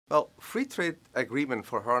Well, free trade agreement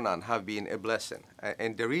for Hernon have been a blessing.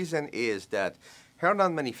 And the reason is that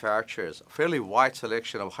Hernon manufactures a fairly wide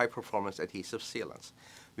selection of high-performance adhesive sealants.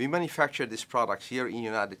 We manufacture these products here in the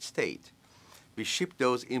United States. We ship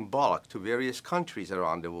those in bulk to various countries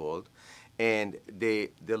around the world. And the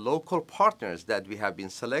local partners that we have been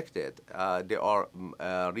selected, they are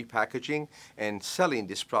repackaging and selling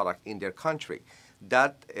this product in their country.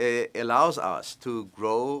 That allows us to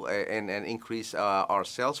grow and increase our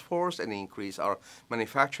sales force and increase our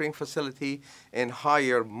manufacturing facility and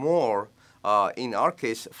hire more, in our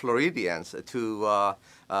case, Floridians to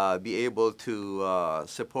be able to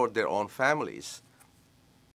support their own families.